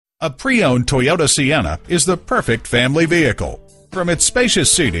A pre-owned Toyota Sienna is the perfect family vehicle. From its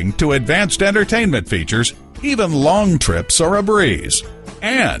spacious seating to advanced entertainment features, even long trips are a breeze.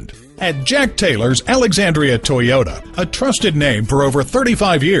 And at Jack Taylor's Alexandria Toyota, a trusted name for over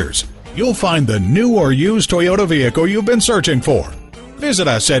 35 years, you'll find the new or used Toyota vehicle you've been searching for. Visit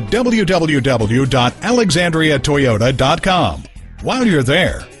us at www.alexandriatoyota.com. While you're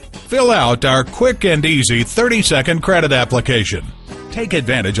there, fill out our quick and easy 30-second credit application. Take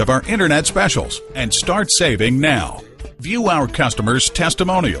advantage of our internet specials and start saving now. View our customers'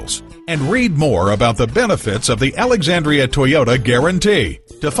 testimonials and read more about the benefits of the Alexandria Toyota Guarantee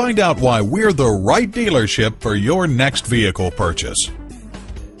to find out why we're the right dealership for your next vehicle purchase.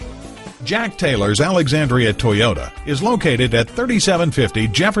 Jack Taylor's Alexandria Toyota is located at 3750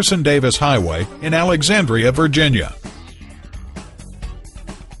 Jefferson Davis Highway in Alexandria, Virginia.